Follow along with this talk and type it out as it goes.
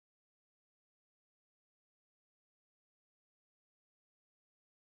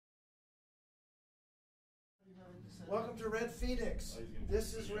Welcome to RedPhoenix.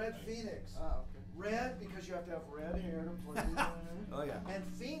 This is RedPhoenix. Oh, okay. Red because you have to have red hair to play. Oh yeah. And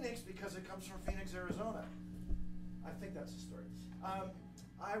Phoenix because it comes from Phoenix, Arizona. I think that's the story.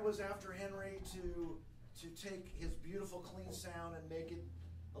 I was after Henry to take his beautiful clean sound and make it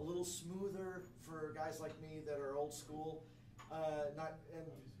a little smoother for guys like me that are old school. And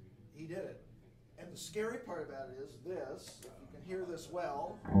he did it. And the scary part about it is this, if you can hear this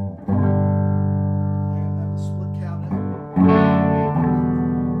well, I have the split cabinet.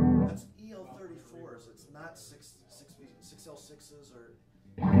 That's EL34s, it's not 6L6s or,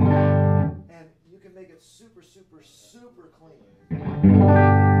 and you can make it super, super, super clean.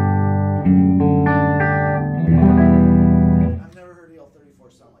 I've never heard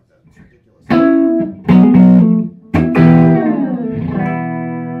EL34 sound like that, it's ridiculous.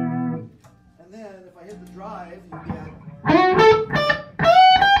 And then if I hit the drive, you get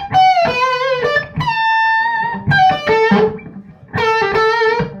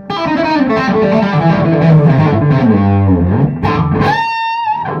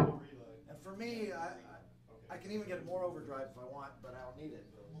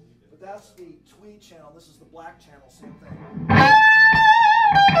that's the tweed channel. This is the black channel, same thing.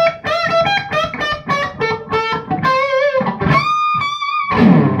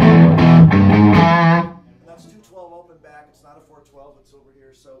 And that's 212 open back. It's not a 412. It's over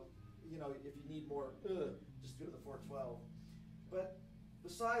here. So, you know, if you need more, just do the 412. But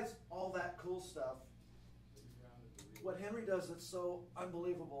besides all that cool stuff, what Henry does that's so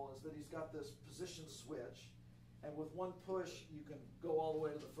unbelievable is that he's got this position switch. And with one push, you can go all the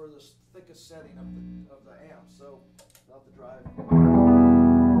way to the furthest, thickest setting of the amp. So, without the drive.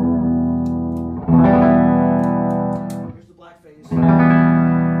 Here's the black phase.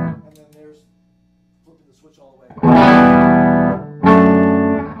 And then there's flipping the switch all the way.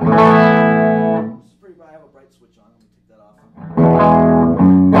 This is pretty bright. I have a bright switch on. Let me take that off.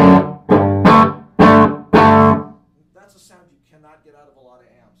 That's a sound you cannot get out of a lot of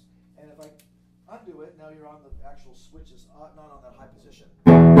amps. And if I undo it, now you're on the actual switches, not on that high position.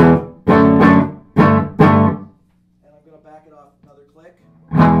 And I'm going to back it off another click.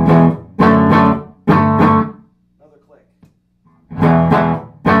 Another click.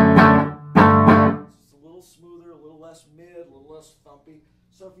 It's a little smoother, a little less mid, a little less thumpy.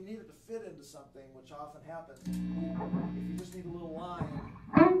 So if you need it to fit into something, which often happens, if you just need a little line,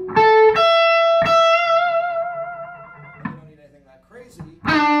 you don't need anything that crazy.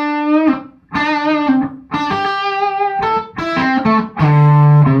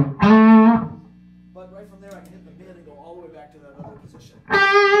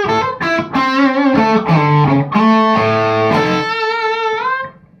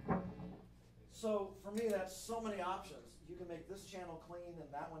 So for me, that's so many options. You can make this channel clean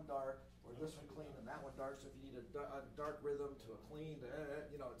and that one dark, or this one clean and that one dark. So if you need a dark rhythm to a clean,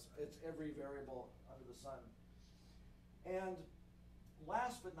 you know, it's every variable under the sun. And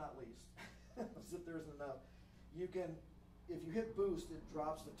last but not least, as if there isn't enough, you can, if you hit boost, it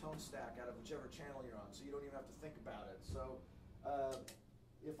drops the tone stack out of whichever channel you're on, so you don't even have to think about it. So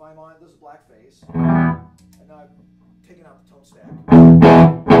if I'm on, this is black face, and now I've taken out the tone stack.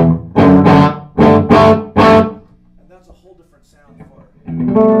 And that's a whole different sound for it.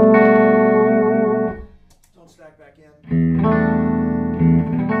 Tone stack back in.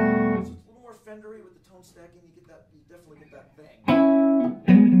 So it's a little more Fendery with the tone stacking. You get that, you definitely get that thing.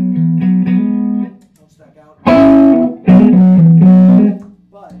 Tone stack out.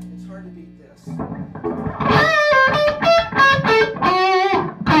 But it's hard to beat this.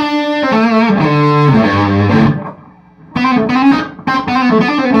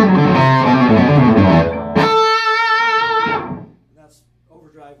 That's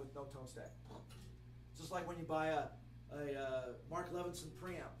overdrive with no tone stack. Just like when you buy a Mark Levinson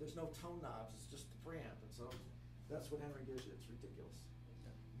preamp, there's no tone knobs, it's just the preamp. And so that's what Henry gives you. It's ridiculous.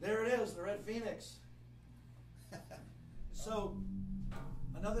 There it is, the RedPhoenix. So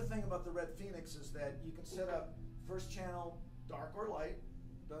another thing about the RedPhoenix is that you can set up first channel dark or light.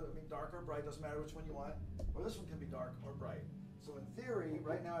 I mean, dark or bright, doesn't matter which one you want. Or this one can be dark or bright. So in theory,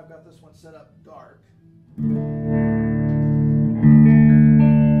 right now I've got this one set up dark. I'm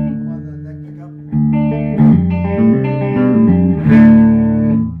on the neck pickup.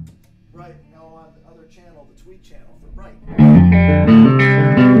 Right, now on the other channel, the tweed channel for bright.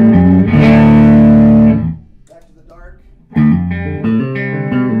 Back to the dark.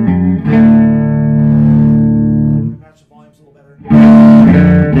 Match the volumes a little better.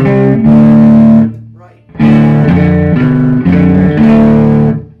 Right.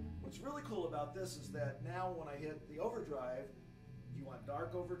 What's really cool about this is that now when I hit the overdrive, you you want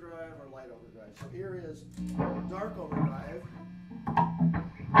dark overdrive or light overdrive. So here is dark overdrive.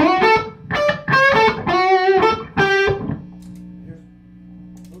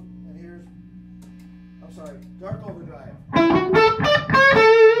 Here's, I'm sorry, dark overdrive.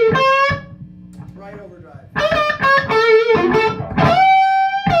 Bright overdrive.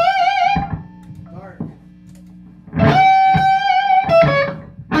 Dark.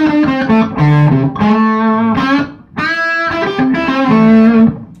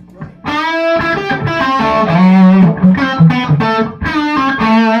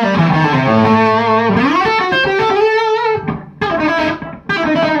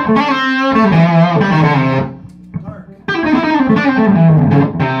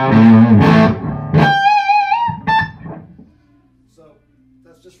 So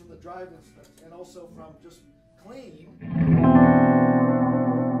that's just from the drive instance, and also from just clean to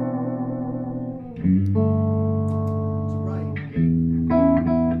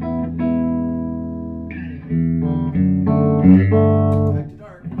bright.